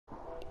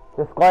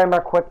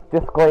quick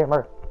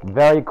disclaimer,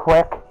 very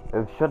quick.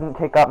 It shouldn't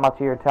take up much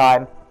of your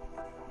time.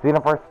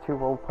 Xenoverse 2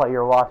 Roleplay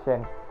you're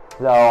watching,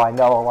 so I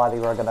know a lot of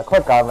you are going to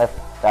click on this.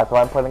 That's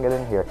why I'm putting it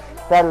in here.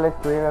 Satellite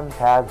stream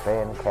has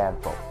been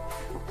cancelled.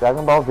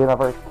 Dragon Ball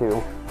Xenoverse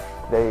 2,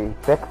 they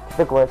fixed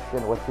the glitch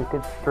in which you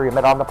could stream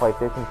it on the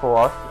PlayStation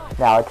 4.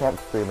 Now I can't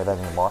stream it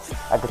anymore.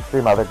 I could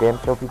stream other games,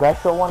 so if you guys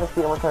still want to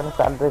see a return of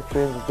Saturday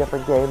streams of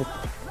different games,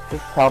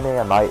 just tell me,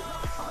 I might.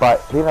 But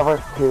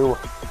Xenoverse 2,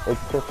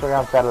 its history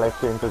on satellite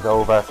streams is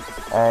over,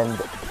 and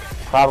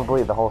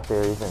probably the whole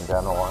series in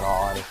general, in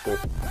all honesty.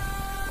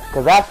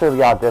 Because after the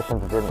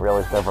auditions, it didn't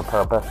really serve a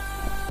purpose.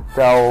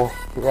 So,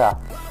 yeah,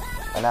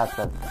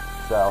 announcement.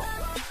 So,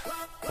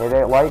 hit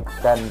it likes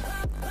and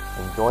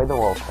enjoy the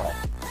roleplay.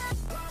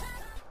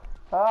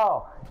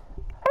 Oh,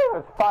 hey,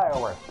 there's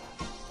fireworks.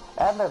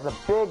 And there's a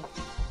big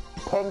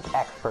pink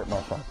expert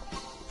mission.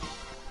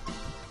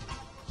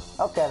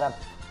 Okay then.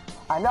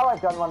 I know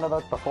I've done one of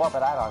those before,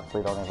 but I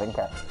honestly don't even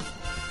care.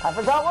 I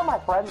forgot where my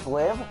friends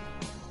live,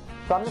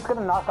 so I'm just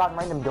gonna knock on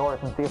random doors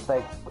and see if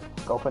they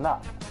open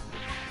up.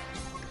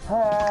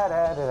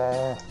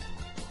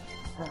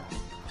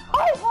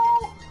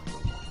 Hi-ho!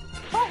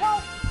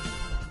 Hi-ho!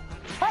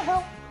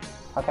 Hi-ho!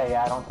 Okay,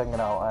 yeah, I don't think,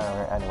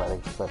 anyway,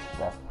 they switched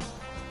there.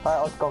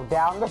 Alright, let's go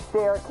down the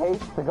staircase.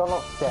 The good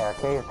little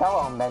staircase.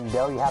 Hello,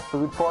 Mendo, you have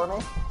food for me?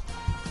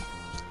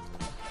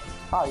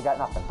 Oh, you got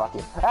nothing, fuck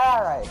you.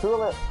 Alright,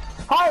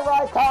 hi,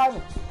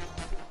 Rykons!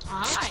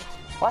 Hi!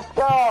 Let's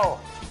go!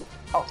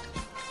 Oh.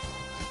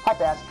 Hi,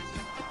 Ben.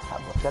 I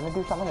was gonna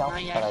do something else,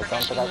 but I don't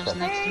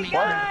think I should. Hey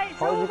guys,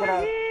 what over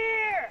gonna...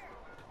 here!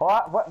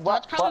 What?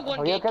 That's probably one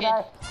Are you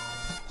gonna...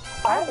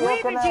 I'm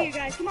waving to you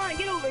guys, come on,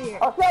 get over here!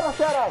 Oh,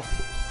 Shadow!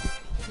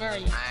 Where are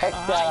you? Hey,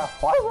 Shadow.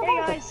 Why is everyone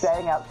guys. just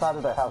staying outside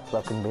of their house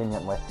so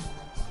conveniently?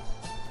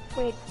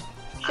 Wait,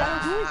 Shadow,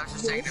 who I was is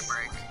just taking a this?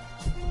 break.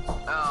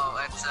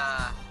 Oh, it's,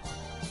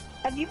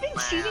 Have you been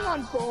cheating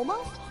on Bulma?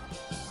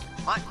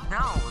 what?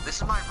 No,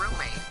 this is my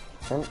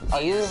roommate.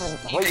 Are you even...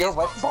 Wait, you're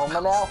with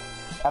Bulma now?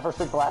 Ever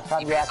since the last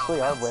time you actually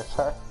are with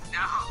her?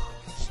 No,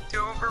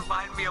 don't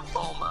remind me of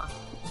Bulma.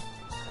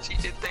 She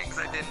did things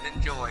I didn't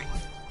enjoy.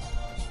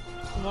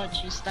 What?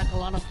 She stuck a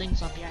lot of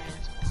things up your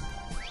ass.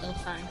 So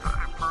fine.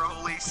 I'm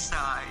Broly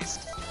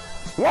sized.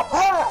 Yeah!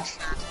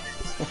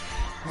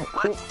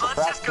 Let's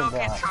just go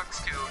get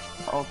Trunks too.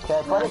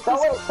 Okay, but it's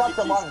always such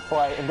a long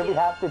play, and do we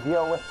have to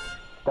deal with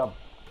the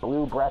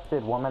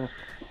blue-breasted woman?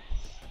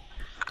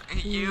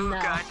 You No.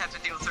 guys have to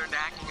deal with her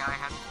nagging, I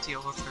have to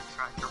deal with her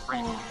trying to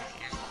rape me.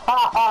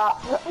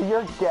 Haha!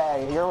 You're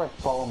gay, you're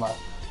with Bulma.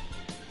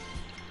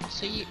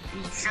 So you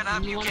Shut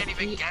up, you wanna can't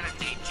even eat- get a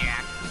date,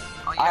 Jack.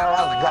 All you I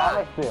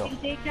have is have You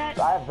take that?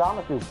 I have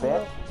Zamasu,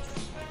 bitch.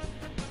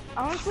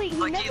 Honestly, he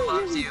Like, he never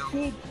loves really you.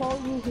 did call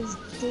you his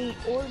date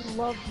or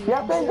love you.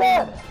 Yes, he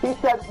did!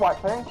 He said, "Why,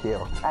 thank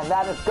you." And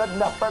that is good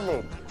enough for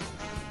me.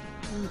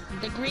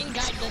 The green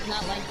guy does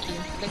not like you.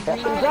 The Yes, green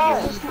he guy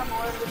does. really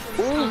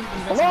He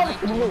doesn't loves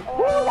like me. you.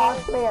 He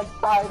wants me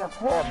inside of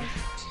him.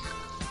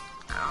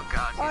 Oh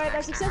god, Alright,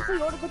 I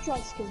successfully ordered the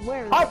trunks, because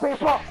where is Hi, it?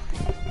 people!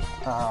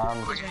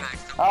 Who's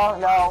next? Oh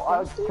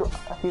no,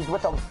 he's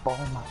with a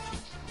Bulma.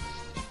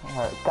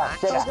 Alright, God,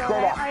 sit back, sit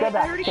back, sit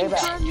I already back, sit back.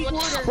 confirmed the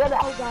order. Sit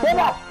back, Oh, God. sit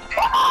back!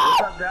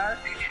 What's up, guys?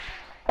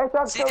 Hey,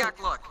 Doug, See, Jack,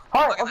 look.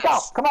 Alright, Look at let's go,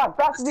 this. come on, fast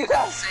Let's as do you the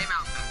can! same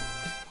outfit.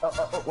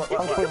 What? Come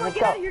on, let's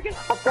get go. out, you're gonna...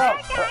 Let's go!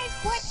 Hi guys,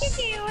 what you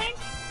doing?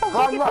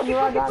 Run, run,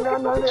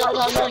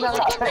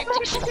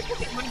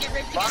 Wanna get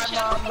raped Bye, again,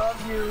 Mom.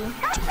 Love you.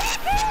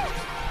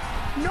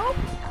 Nope.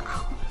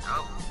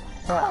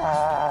 Oh,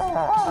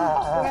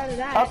 We're out of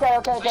that.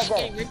 Okay. Shadow?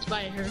 Getting ripped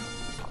by her.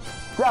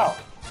 So,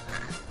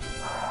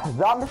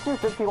 Zamasu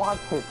says he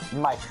wants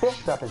my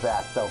fist up his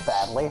ass so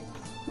badly.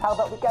 How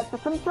about we get to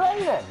some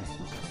training?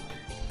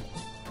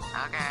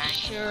 okay.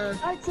 Sure.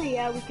 I'd say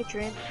yeah, we could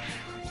train.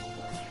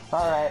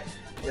 Alright.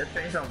 Yes,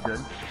 things sound good.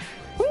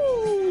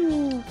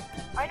 Woo!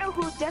 I know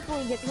who's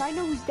definitely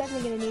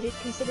gonna need it,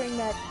 considering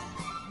that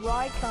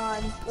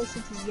Rykon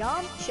listened to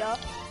Yamcha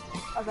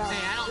about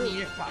Hey, I don't fruit.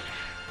 need it.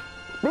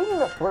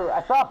 Speaking of fruit,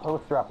 I saw a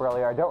poster up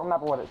earlier. I don't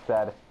remember what it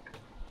said.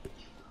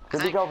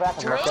 Did we go back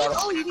and look at it?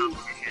 Oh, you mean?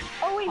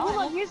 Oh wait, hold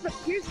on. Here's the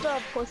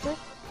poster.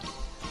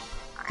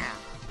 Oh, yeah.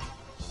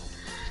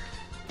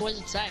 What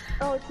does it say?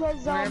 Oh, it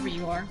says Wherever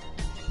you are.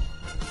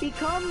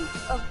 become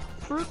a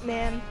fruit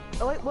man.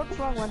 Oh wait, whoops,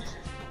 wrong one.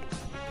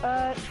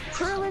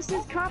 Turles'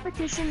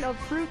 competition of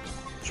fruit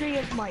tree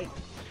of might.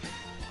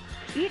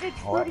 Eat a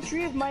fruit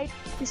tree of might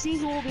to see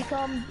who will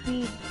become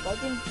the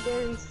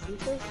legendary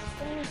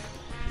superstar.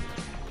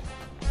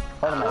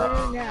 Wait a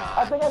minute. Now.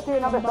 I think I see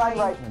another sign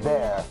right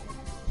there.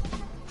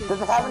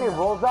 Does it have any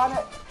rules on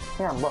it?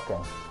 Here, I'm looking.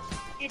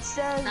 It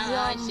says,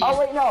 I see. Oh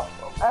wait, no.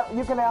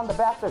 You can on the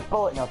back there's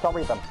bullet notes. I'll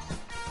read them.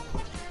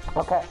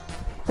 Okay.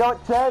 So it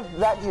says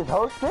that he's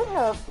hosting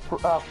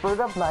a Fruit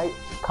of Night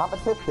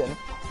competition,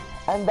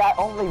 and that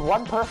only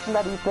one person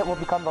that eats it will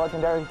become the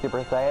legendary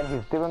Super Saiyan.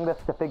 He's doing this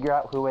to figure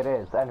out who it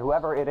is, and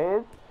whoever it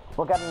is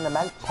will get an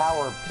immense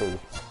power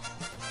boost.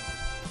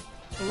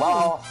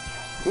 Well,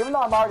 even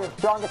though I'm already the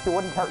strongest, it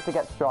wouldn't hurt to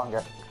get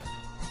stronger.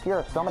 here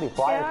are so many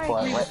flyers Yeah, I for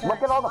agree it. with Look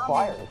that. at all the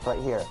flyers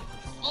right here.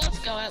 Well, let's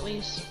go at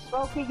least.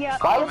 Okay, yeah.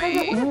 Why would they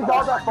just Wait. use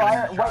all their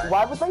flyers? Wait,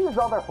 why would they use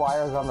all their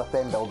flyers on the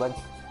same building?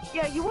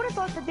 Yeah, you would have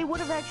thought that they would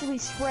have actually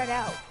spread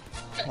out.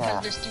 Because Yeah.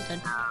 they're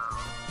stupid.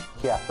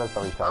 Yeah, that's the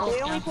retard.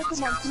 They only put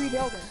them on 3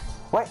 buildings.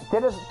 Wait,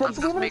 did it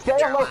even make say it a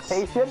jealous.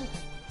 location?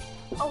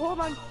 Oh, hold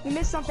on. You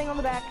missed something on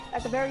the back,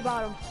 at the very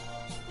bottom.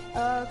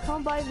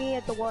 Come by me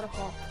at the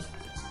waterfall.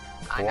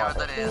 I know what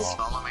that is.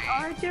 Waterfall. Follow me.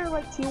 Aren't there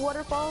like 2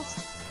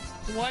 waterfalls?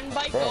 One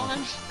by Dang.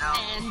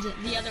 Gohan and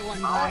the other one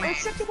Oh, by...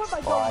 Except the one by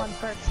Why? Gohan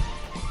first.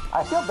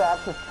 I feel bad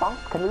because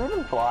Chunks, can you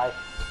even fly?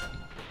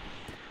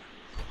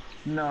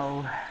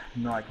 No,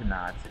 I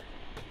cannot.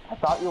 I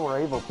thought you were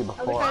able to I wish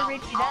before. I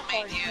reached you I'll that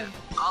far. meet you.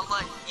 I'll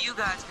let you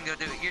guys can go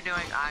do what you're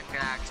doing. I'm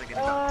actually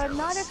gonna go to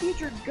Not a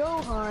future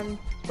Gohan,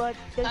 but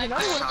there's I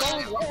another one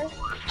found going there.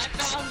 I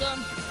found them.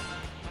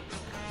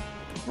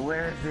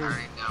 Where is he?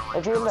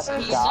 Is he in the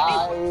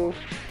sky?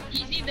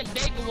 He's in the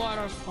big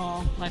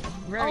waterfall. Like,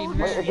 very, Oh, Wait,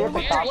 very, is he at the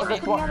very top of big.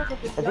 this one?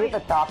 Is he at the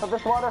top of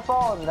this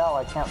waterfall? No,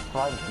 I can't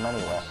find him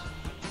anywhere.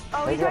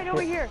 Oh, he's Maybe right up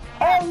over here. here.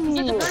 Hey! at the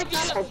very It's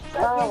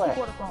bottom. Turlet!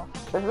 Waterfall.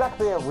 This is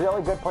actually a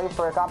really good place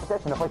for a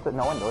competition, a place that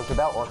no one knows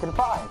about or can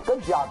find.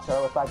 Good job,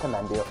 Turles, I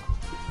commend you.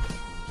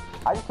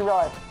 I just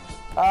realized,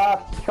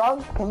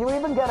 Trunks, can you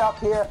even get up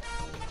here?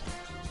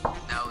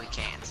 No, we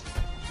can't.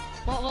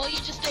 Well, you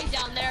just stay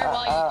down there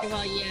Uh-oh.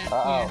 while you...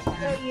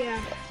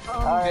 Yeah.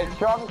 Alright,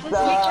 Trunks,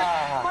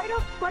 Fight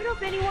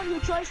up anyone who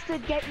tries to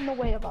get in the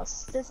way of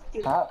us. Just do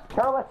it.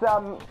 Turles,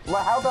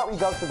 well, how about we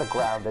go to the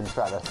ground and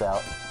try this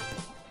out?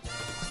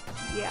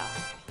 Yeah.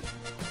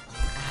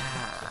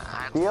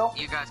 Deal?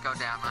 You guys go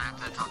down. I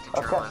have to talk to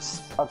Okay.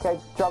 Turles. Okay,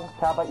 Trunks,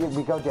 how about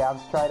we go down,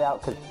 try it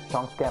out, because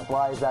Trunks can't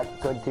fly. Is that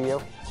good to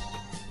you?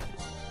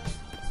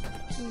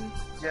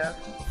 Yeah,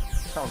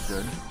 sounds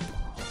good.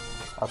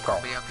 Okay.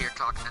 I'll be up here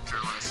talking to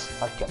Turles.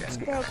 Okay.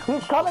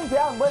 He's coming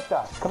down with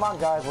us. Come on,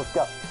 guys, let's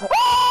go.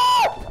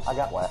 Ah! I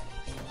got wet. What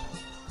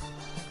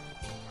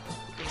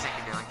do you think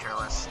you're doing,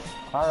 Turles?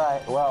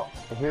 Alright, well,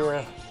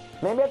 here,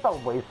 maybe at the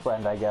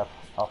wasteland, I guess.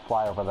 I'll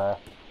fly over there.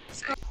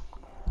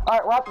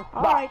 Alright, we're at the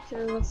spot. Alright,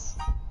 Turles.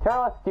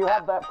 Turles, do you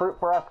have that fruit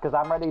for us? Because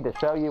I'm ready to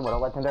show you what a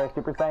legendary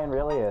Super Saiyan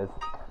really is.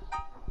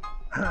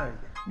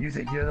 You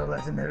think you're the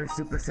legendary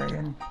Super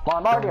Saiyan? Well,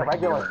 I'm already a Don't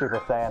make me regular learn. Super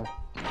Saiyan.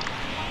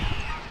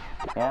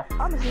 Yeah?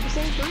 I'm a Super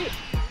Saiyan 3.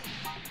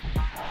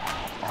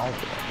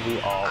 We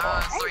all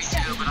are.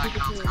 3-2, but I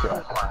can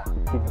score 4.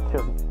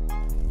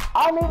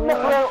 I'm eating the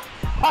fruit!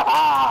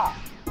 Ha-ha!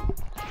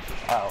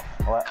 Oh,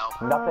 what?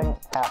 No. Nothing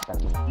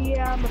happened.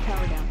 Yeah, I'm a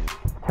power down.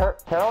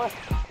 Turles?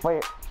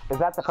 Wait, is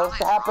that supposed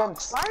to happen?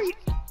 Why are you?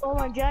 Hold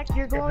on, Jack.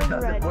 You're If it glowing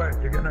doesn't red.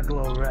 work, you're gonna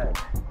glow red.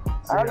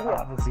 So Oh, you're yeah.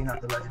 obviously not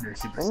the legendary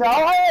Super Saiyan. No,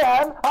 I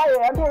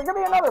am! Here, give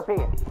me another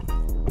piece!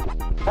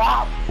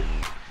 Ah!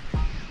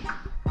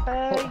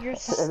 You're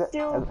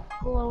still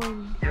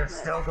glowing. You're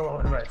still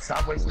glowing red.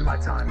 Stop wasting my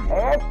time.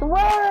 It's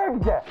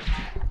rigged!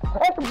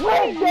 It's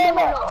rigged, damn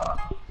it!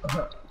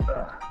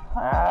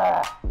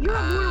 Ah, You're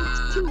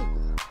immortal too.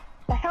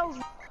 The hell's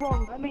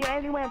wrong? I mean,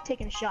 anyway, I'm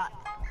taking a shot.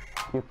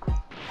 you...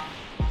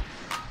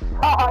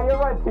 Haha, you're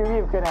right too,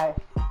 you can I.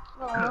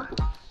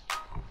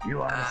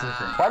 You honestly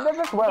think When did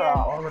this wear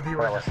off? all of you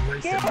are just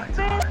wasting my Get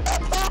time?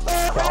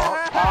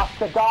 Don't talk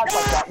to God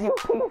like that, you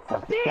piece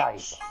of Bitch.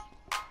 shite.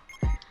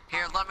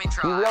 Here, let me You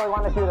try. really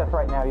want to do this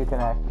right now, you can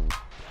I.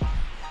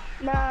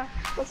 Nah,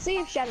 let's see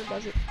if Shadow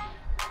does it.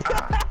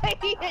 Yeah,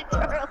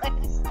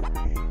 Turles.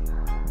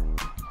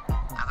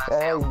 How'd that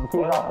Hey, feel? he's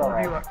Well, also all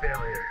of you right. are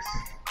failures.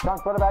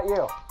 Trunks, what about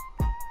you?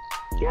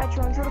 Yeah,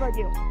 Trunks, what about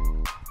you?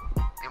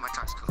 Hey, my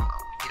tongue's cool.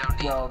 You don't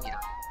need. Well, You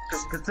don't.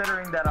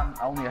 considering that I'm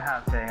only a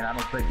half Saiyan, I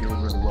don't think it would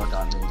really work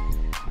on me.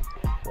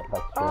 Shit,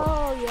 that's true.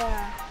 Oh,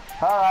 yeah.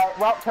 Alright,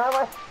 well,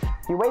 Turles,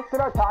 you wasted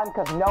our time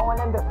because no one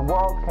in this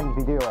world can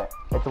do it.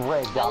 It's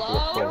rigged, Hello?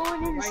 obviously. No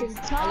one in this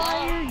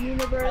entire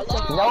universe.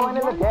 Hello? No one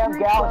in the damn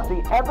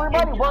galaxy.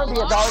 Everybody worthy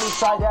has already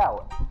tried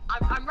out.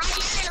 I'm right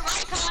here,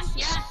 Rykons.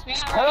 Yes, yeah,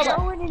 Turles, right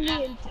No one in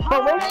the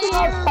for wasting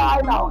our entire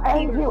time, I'll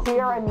end you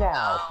here and No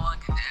now. one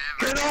can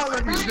ever. Can all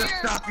of you just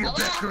stop your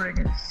bickering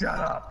and shut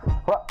up?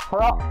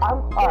 Alright.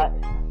 What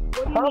do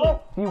you mean? Turles,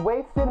 you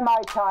wasted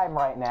my time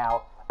right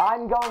now.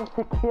 I'm going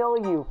to kill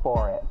you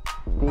for it.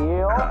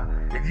 Deal?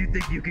 If you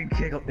think you can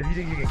kill me,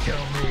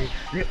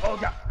 oh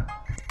god.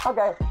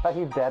 Okay, but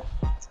he's dead.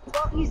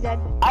 Well, he's dead.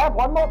 I have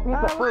one more piece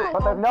of fruit, well.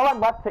 but there's no one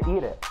left to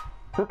eat it.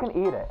 Who can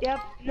eat it? Yep,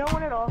 no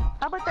one at all.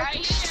 How about that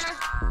Right here.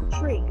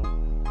 tree?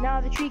 No,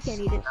 the tree can't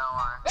eat it. No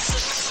one.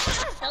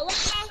 Hello?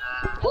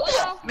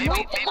 Hello?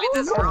 Maybe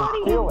this Nobody rock.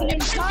 do The it.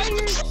 entire Am I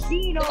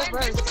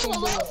Xenoverse invisible? can do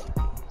Hello? it.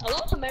 Hello?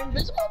 Am I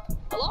invisible?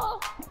 Hello?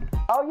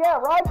 Oh yeah,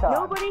 Rykons.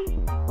 Nobody?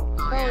 Oh,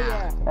 Oh,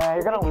 yeah. yeah.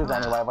 You're gonna lose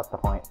anyway, what's the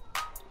point?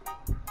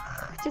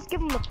 Just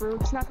give him the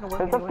fruit. It's not gonna work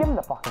Just give anyway. him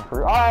the fucking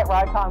fruit. Alright,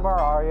 Rykon, where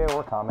are you?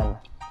 We're coming.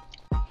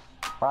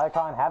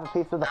 Rykon, have a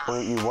piece of the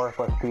fruit, you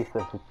worthless piece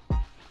of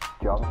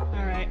junk.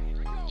 Alright.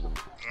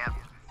 Yep.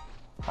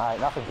 Alright,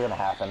 nothing's gonna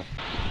happen.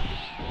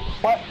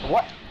 What?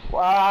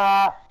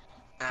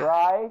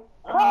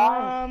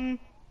 Rykon?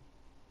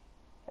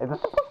 Is this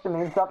supposed to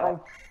mean something?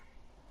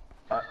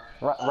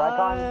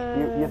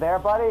 Rykon, you there,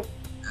 buddy?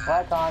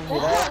 Rykon, you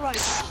there?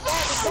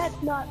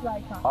 That's not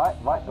Rykon.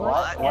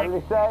 What did he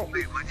say?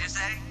 Wait, what'd you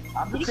say?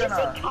 I'm Did he just just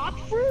say gonna. cock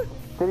fruit?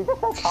 Did he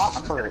just say cock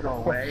I'm just gonna fruit? go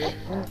away.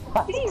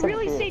 Did he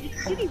really say? Did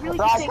he really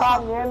just say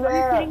cock Rykon, fruit? you in Are you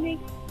there? kidding me?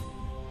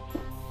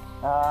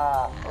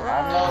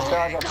 I'm no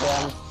target,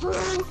 Tim.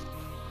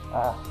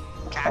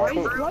 Caca Why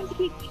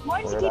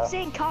fruit? does he keep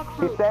saying cock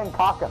fruit? He's saying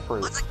caca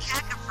fruit. What's a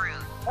caca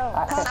fruit? Oh,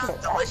 cock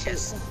fruit. Sounds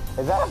delicious.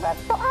 Is that a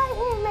vegetable?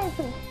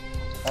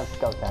 Let's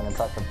go, Tim.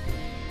 Impressive.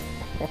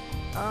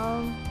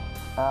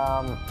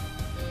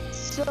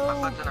 So My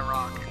foot's in a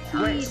rock.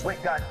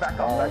 Wait, guys, back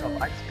up.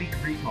 I speak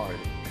retard.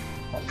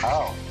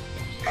 Oh.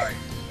 Alright.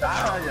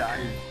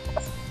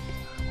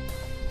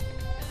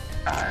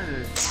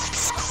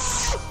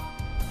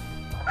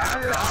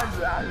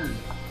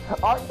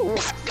 Aren't you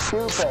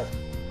stupid?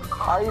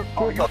 Are you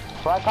stupid?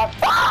 Rykon.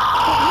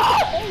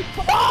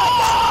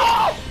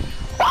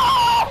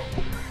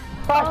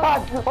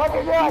 Rykon, what are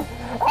you doing?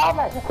 Help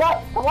me!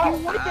 What?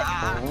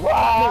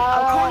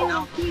 I'm calling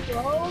out people.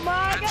 Oh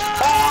my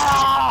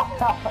god!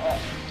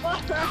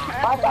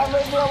 Rykon,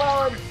 leave me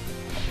alone!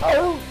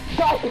 Oh,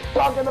 God, he's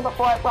stronger than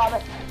before, I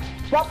promise.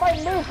 Don't fight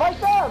me, fight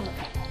them!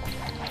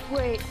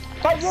 Wait.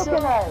 Fight So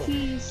Yukine!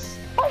 he's.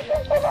 Fight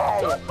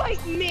Yukine! Don't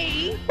fight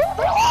me!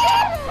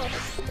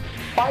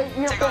 Fight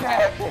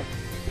Yukine!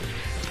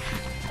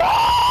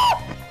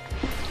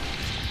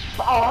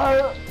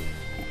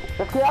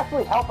 This could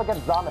actually help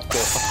against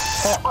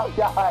Xenoverse. Oh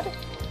God!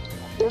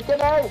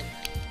 Yukine!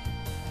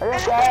 Are you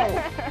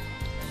okay?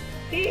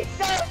 He's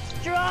so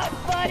strong,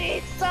 but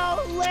he's so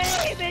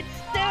lame and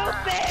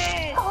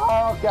stupid!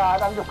 Oh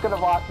God, I'm just gonna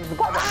watch. This is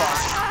kind of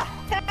fun.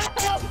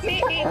 Help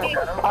me!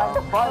 Kind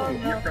of funny.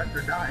 Your friends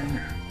are dying.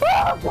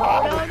 Oh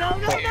God! No!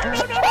 You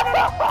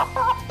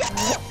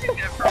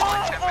did for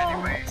only 10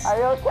 anyways. Are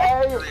you okay?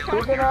 Really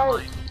lucky, Yukine?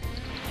 really.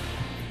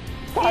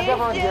 How's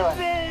everyone doing?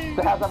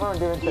 How's everyone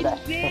doing He's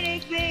today?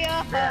 beating me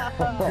up!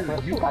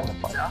 Dude, you Kind of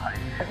fun. die.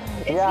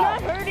 It's Yeah.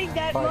 not hurting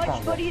that Fine, much,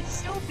 fine. but he's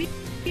still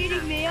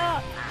beating me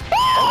up!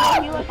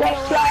 Get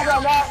Shadow,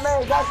 not me!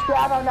 Get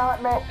Shadow,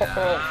 not me!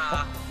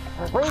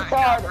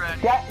 Retard!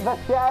 Get the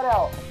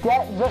Shadow!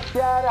 Get the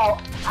Shadow!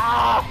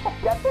 Ah!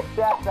 Get the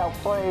Shadow,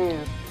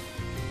 please!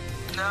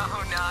 No,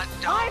 not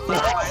I'm don't.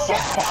 not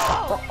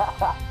Shadow!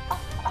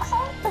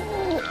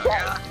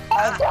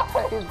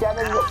 He's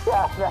getting the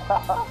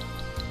Shadow!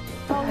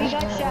 Oh, he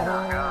got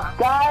Shadow.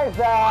 Guys,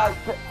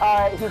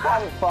 alright, he's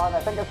having fun. I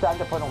think it's time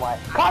to put him away.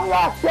 Come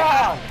back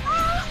down!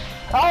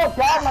 Oh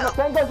God, my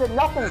Masengo did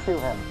nothing to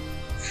him!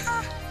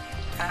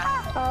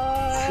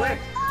 Wait,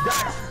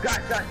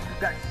 guys.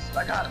 I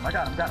got him.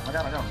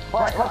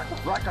 What?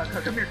 Rykon,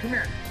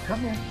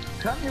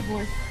 come here,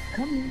 boy.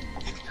 Come here.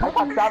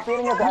 Stop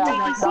beating his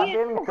ass! Stop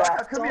beating his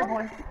ass! Come here,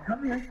 boy.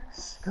 Come here.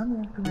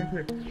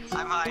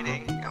 I'm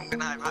hiding. I'm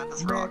gonna hide behind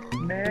this rock.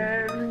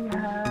 Mary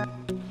had...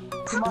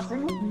 Come on,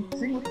 sing with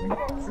me.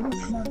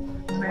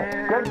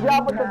 Mary Good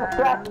job with the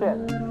distraction!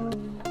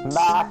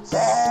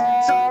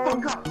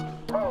 Nothing!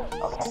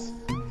 Okay.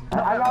 I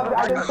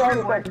didn't say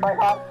anything,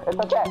 Rykon. It's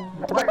okay.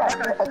 I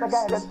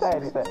didn't say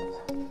anything.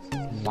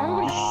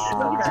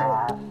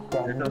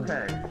 It's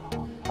okay.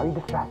 Are you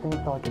distracting me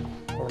so I can hit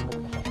him with the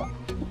shotgun?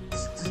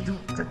 Just do it.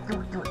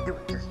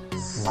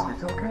 It's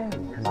okay.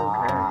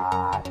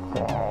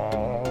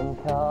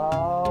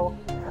 Masengo.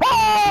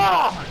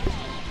 Ah!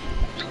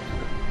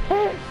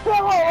 He's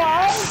still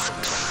alive!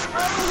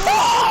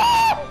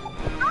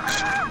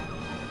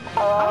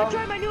 I'm gonna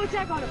try my new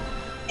attack on him.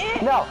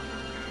 No!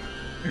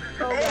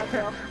 Oh,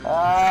 no.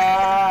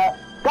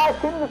 Guys,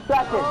 keep him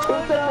distracted. Keep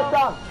singing the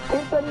song.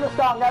 Keep singing the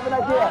song. I have an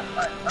idea.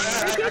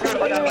 Keep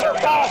singing the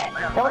song.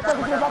 And we're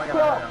taking you back to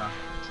kill it.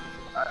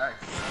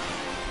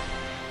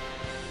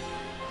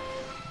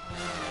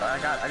 I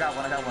got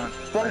one.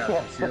 Sing to him.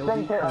 Just sing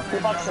to him.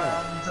 Keep on singing.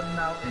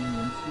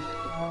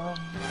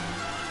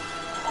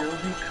 She'll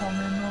be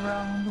coming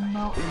around the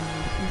mountain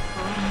when she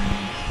comes.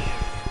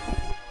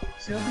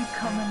 She'll be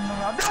coming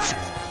around.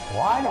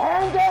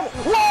 One-handed!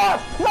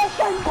 Lost!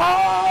 Masengo!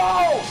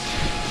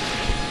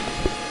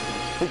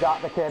 We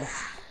got the kid. Is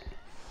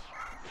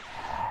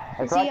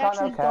he Rykon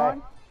actually okay?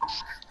 gone?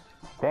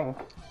 Think.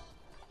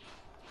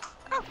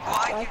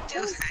 Why'd you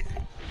do that?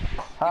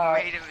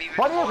 Alright. Made him even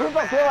What are you more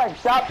people mad. doing?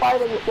 Stop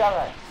fighting each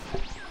other.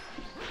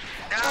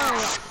 No!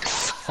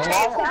 Come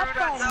Stop on. It's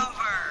fighting.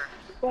 over!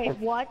 Wait,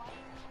 what?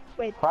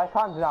 Wait.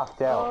 Rykon's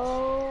knocked out.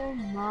 Oh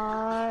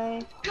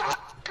my.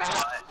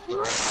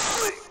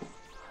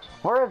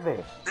 Where is he?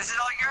 This is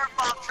all your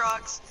fault,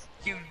 Trucks.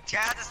 You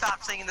had to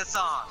stop singing the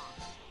song.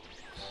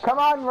 Come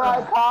on,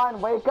 Rykon.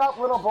 Wake up,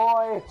 little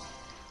boy.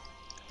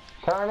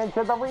 Turn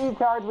into the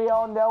retard we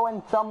all know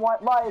and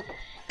somewhat like.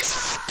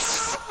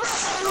 It's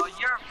all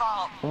your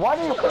fault. What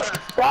are you?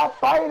 Stop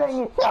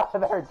fighting each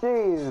other,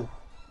 jeez.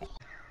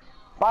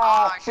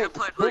 I should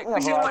put like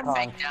speaking of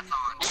fake Rykons, death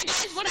on. Hey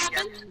guys, what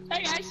happened?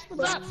 Hey guys,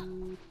 what's up?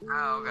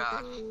 Oh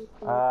god. Do you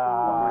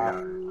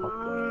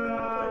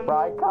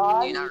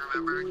Rykons? not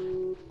remember?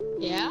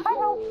 Yeah?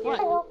 What?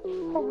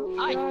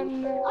 Hi.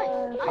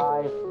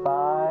 High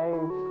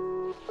five.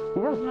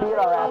 You just beat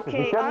our asses. You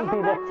Okay, shouldn't I'm be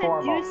about this to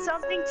formal. do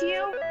something to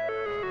you.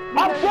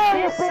 How dare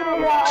you this beat me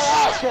our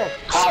asses?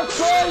 How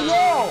dare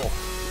you?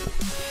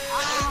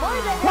 Why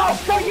the No, hell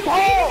stay are you beating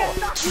cold!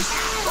 us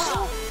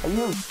up? Are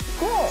you sick?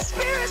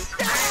 Spirit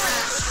stab!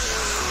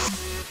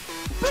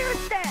 Spirit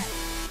stab!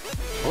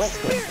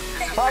 Listen. Spirit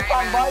stab!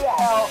 Rykons, why the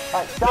hell?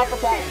 Alright, stop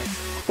attacking.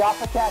 Stop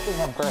attacking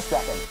him for a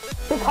second.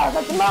 Because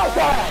it's my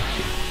turn!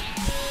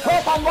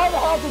 Rykons, why the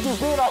hell did you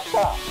beat us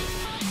up?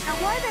 And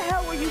why the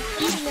hell were you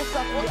beating us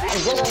up? I'm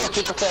getting a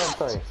Super Saiyan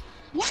 3.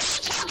 What are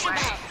you talking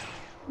about?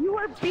 You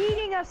were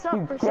beating us up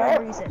for dick.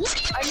 some reason.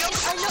 What I know.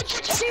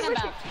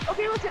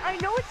 Okay, listen. I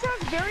know it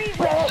sounds very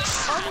like,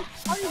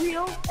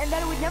 unreal and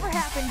that it would never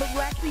happen, but you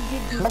actually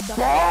did do something.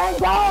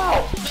 Stand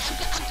up!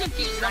 I'm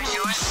confused. Did I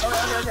do it?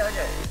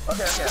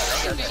 Okay.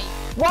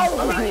 Why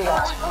would you do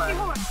that? Okay,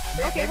 hold on.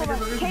 Okay, hold on.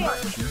 Chaos.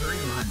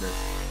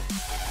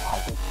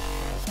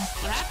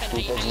 What happened?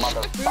 Stupid I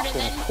motherfucking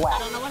then twat. I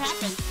don't know what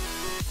happened.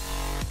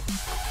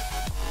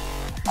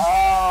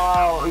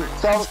 Oh, he's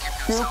so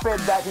stupid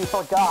that he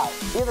forgot.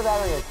 Either that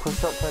or he has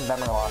short-term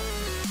memory loss.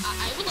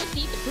 I would like to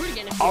eat the fruit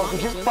again if you Oh, want did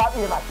me you to. slap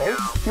me in my face?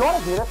 You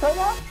want to do this right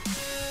now?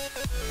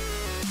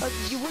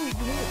 You want to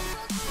do it?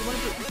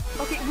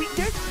 Okay,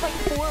 there's like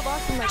 4 of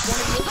us and like 1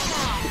 of you.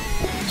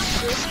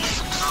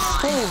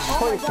 Please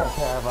take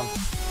care of him.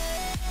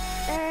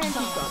 And he's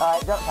gone.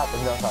 Alright, don't touch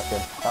him, don't touch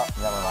him. Oh,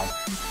 never mind.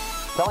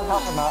 Don't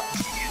help him up.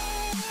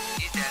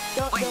 He's dead.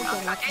 Don't Wait, kill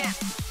him. again.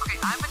 Okay,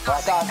 I've been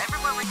Rykons. noticing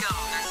everywhere we go,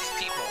 there's these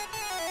people.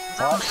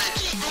 What? I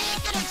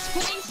ain't gonna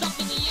explain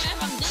something to you if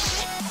I'm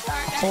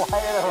dead. Why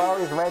are there all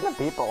these random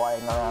people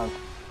lying around?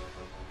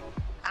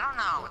 I don't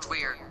know, it's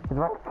weird. He's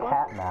wearing a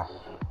cat mask.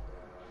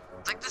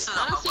 It's like this is a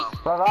Honestly,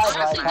 hobo. Revive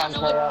honestly, I Rykons,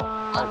 don't know what, KO.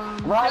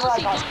 Revive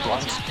honestly, Rykons. don't know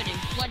what's happening.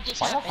 What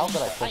just Why the hell happened?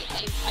 did I click?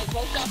 I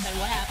woke up and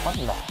what What happened?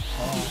 in the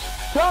hell?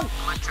 Jump!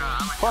 I'm gonna try.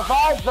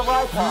 Revive the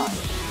Rykon!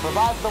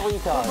 Revive the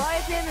retard!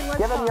 Revive him and let's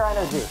Give him talk. your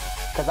energy.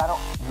 Because I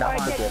don't Alright,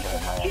 want to give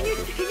him my can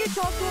energy. you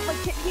talk to him? Like,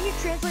 can you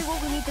translate what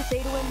we need to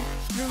say to him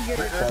through your?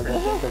 Listen,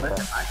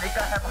 I think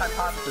I have a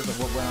hypothesis of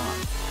what went on.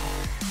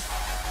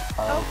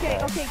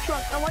 Okay,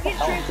 Trunk. I want you to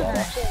translate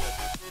that.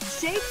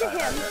 Say to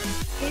him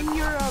in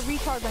your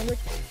retard language,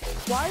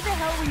 why the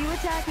hell were you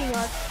attacking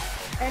us?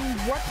 And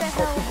what the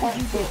hell did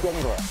you do? Speak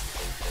English.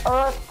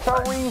 Earth to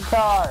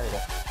retard!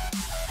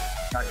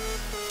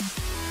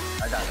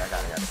 I got it.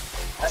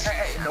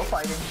 Hey, no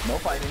fighting.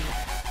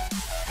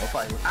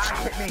 Ah,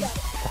 hit me.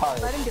 Sorry.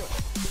 Let him do it.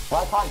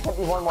 Rykon, hit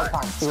me one more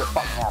time. See what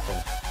fucking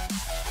happens.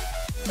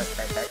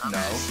 I'm No.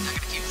 gonna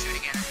keep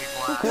shooting energy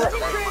blast. Do Let it.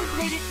 him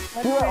translate it.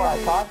 Let Do him it,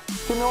 translate Rykon.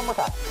 Give me one more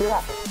time. See what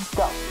happens.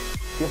 Go.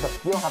 You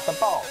don't have the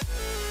ball.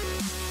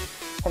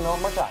 Hit me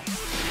one more time.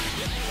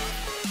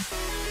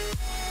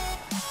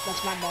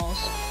 That's my balls.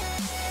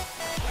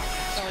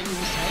 So are you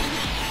saying?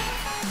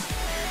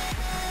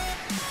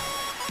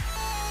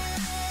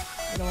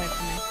 Get away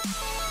from me.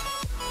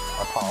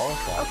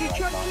 Apologize. Okay,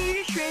 Trunk, Rykon. can you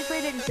just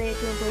translate it and say it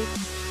to him, please?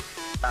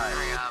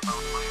 Hurry up, I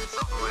was playing this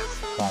over with.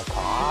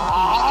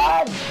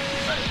 Rykon!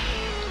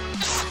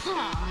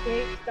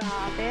 Okay,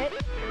 stop it.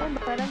 And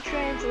let him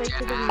translate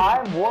to the retard.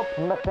 I'm whoop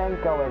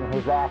Masenko in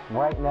his ass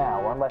right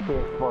now, unless he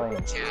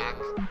explains. Jack.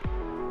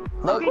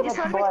 Make Okay, him just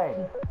let me- explain.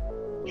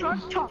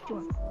 Trunk, talk to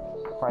him.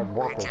 Right,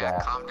 whoop Hey, his Jack,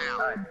 ass. calm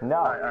down. No,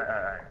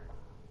 Alright.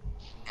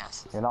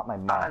 Yes. you're not my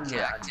mom.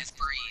 Jack, just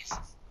breathe.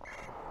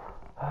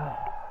 There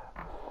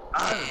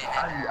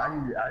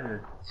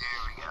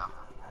we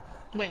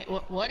go. Wait,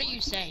 what are you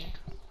saying?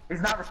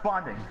 He's not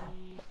responding.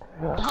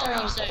 What the hell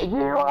are you saying?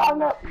 You are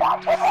the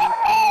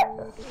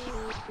fucking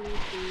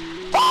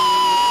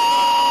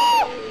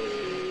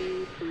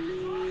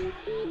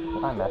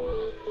I'm back.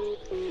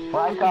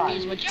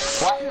 Rykon, let's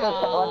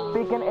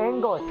speak in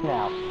English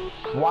now.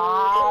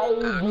 Why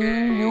do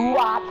you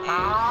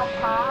attack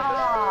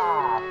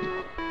us?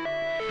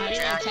 I didn't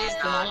Jack, attack he's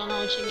them, I not. don't know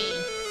what you mean.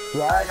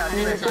 Yes,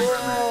 you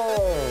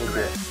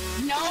did.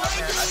 No, I I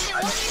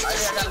got a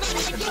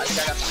solution.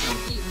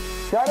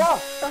 Shut up!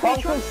 Okay,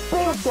 Don't Trunk,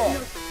 speak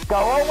it! Go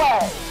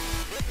away!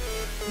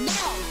 No!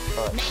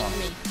 Make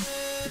me.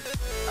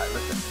 Alright,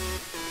 listen.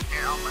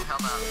 Here, oh my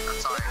hell no. I'm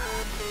sorry.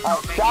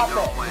 Alright, Make stop me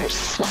go it! away.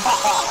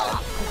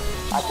 Stop!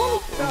 I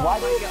can't, why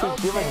do you keep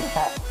doing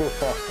that to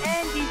him?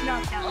 And he's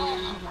knocked out. Oh.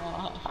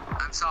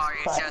 I'm sorry,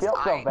 it's I just feel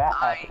so bad.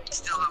 I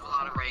still have a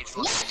lot of rage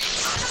for Let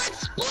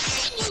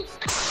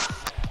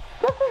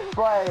me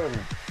explain,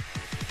 you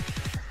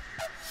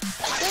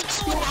Just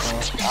explain!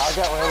 I'll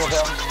get rid of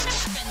him.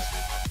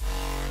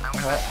 I'm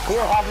gonna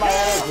Here, have my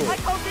energy. I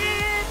called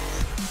it!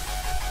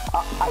 I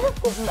just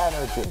gave him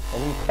energy, and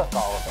he took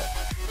all of it.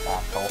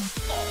 Asshole.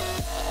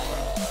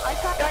 I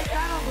got a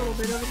little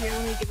bit of it here.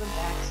 Let me give him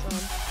back some.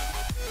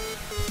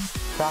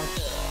 Trunk,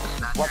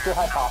 what's your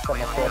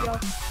hypothesis? There you go.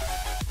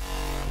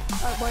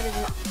 What is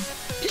it?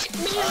 Pick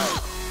me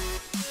up!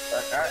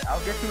 Alright,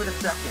 I'll get to it in a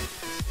second.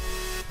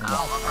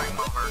 I'll bring him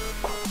over.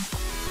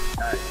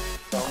 Alright,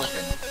 so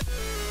listen.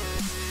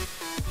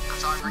 I'm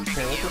sorry for Okay,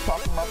 kicking let's you. just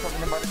talk about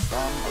something about a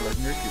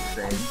legendary super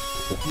saying.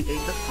 He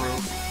ate the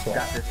fruit,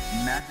 got this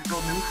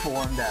magical new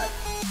form that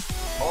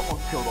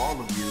almost killed all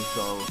of you,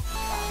 so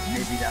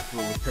maybe that's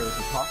what Turtles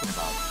was talking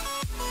about.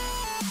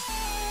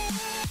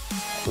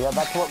 Yeah,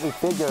 that's what we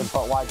figured,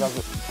 but why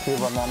doesn't he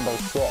remember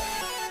shit?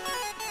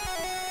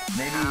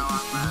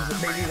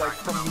 Maybe like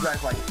from you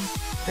guys like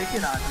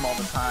picking on him all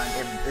the time,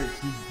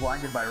 if he's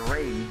blinded by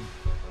rage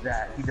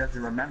that he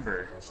doesn't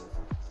remember.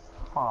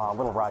 Aw,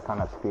 little Rykon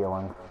has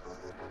feelings.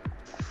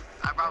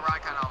 I brought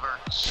Rykon over.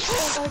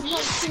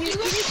 Can you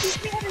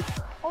teach me how to...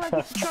 Hold on,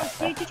 Trunks,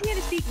 can you teach me how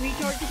to speak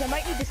retard? Because I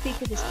might need to speak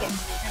to this kid.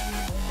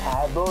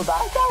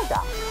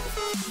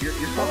 You're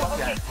so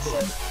lucky. Okay, so...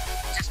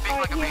 Just speak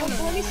Alright, like a here,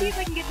 baby. let me see if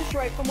I can get this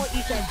right from what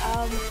you said.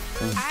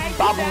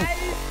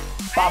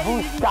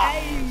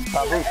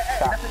 Babushka!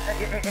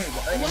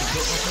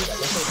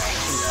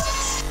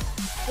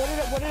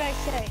 What did I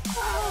say?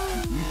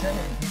 You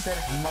said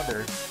his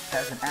mother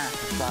has an ass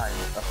the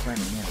size of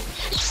flaming animals.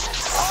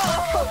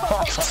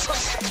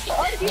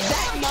 Is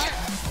that not?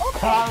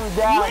 Calm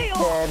down,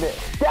 kid.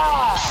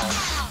 Down!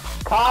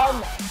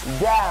 Calm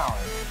down.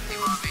 Do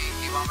you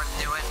want me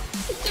to do it?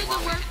 It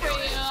doesn't work for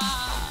you.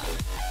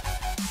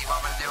 Do you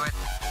want me to do it?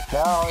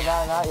 No,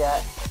 not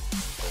yet.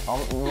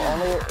 Only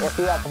if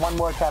he has one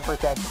more temper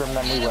tantrum,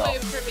 then we Get will. away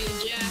from me,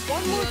 Jack.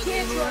 One more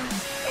tantrum,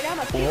 and I'm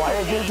a kid. What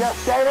did you just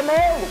say to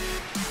me?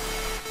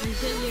 You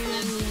said you're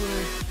not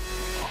anymore.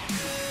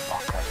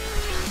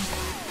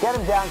 Get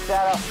him down,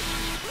 Shadow.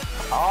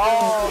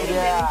 Oh,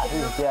 yeah,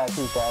 he's dead,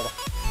 he's dead.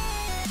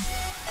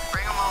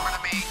 Bring him over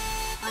to me.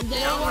 I'm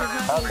dead over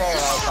fucking Okay,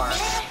 soul. Rykon.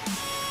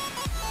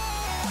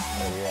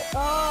 Idiot.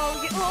 Oh,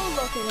 look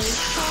at him. He's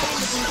trying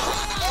to be...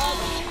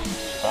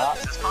 Oh,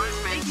 This is fun as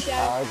Thank you, me.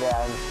 Dad.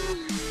 again.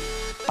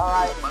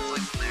 Alright, Let's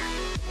leave him there.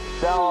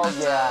 so,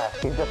 yeah,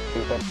 he's just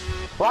stupid.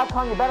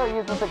 Rykon, you better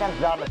use this against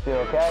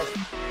Zamasu, okay?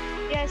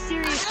 Yeah,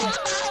 seriously. What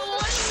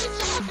are you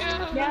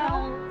talking about?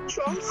 Now,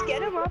 Trunks,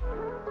 get him up.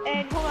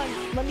 And hold on,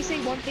 let me say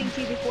one thing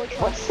to you before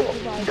Trunks What's it?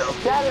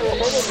 revives. Shadow,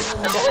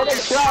 hit it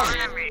strong.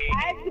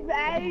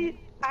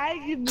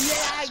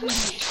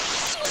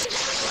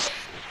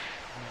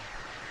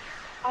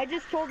 I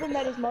just told him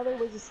that his mother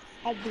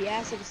had the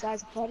ass of the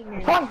size of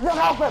Predator. Trunks, don't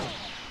help him!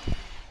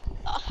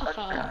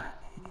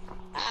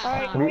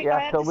 Alright, We wait, I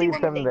have to to say leave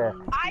one him thing. there.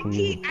 I He's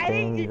keep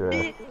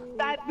dangerous.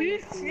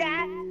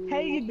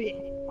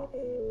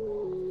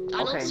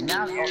 Okay,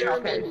 now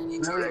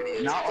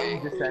all you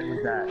just said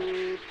was that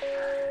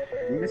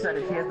you just said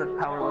if he has the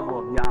power level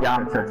of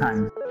Yamcha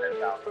times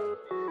 10,000.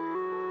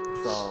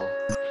 So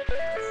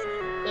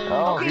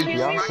Oh, Okay, he's wait,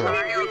 young, let sir. me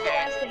read the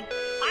last thing.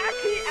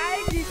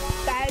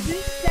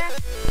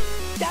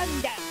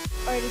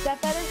 Alright, is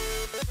that better?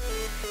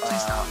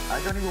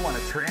 I don't even want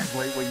to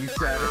translate what you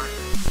said.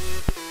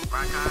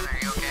 Rykon, are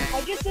you okay?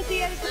 I just said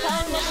the end of the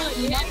power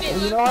level.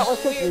 You know what?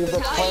 Let's just leave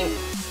this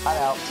place. I'm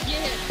out.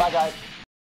 Yeah. Bye, guys.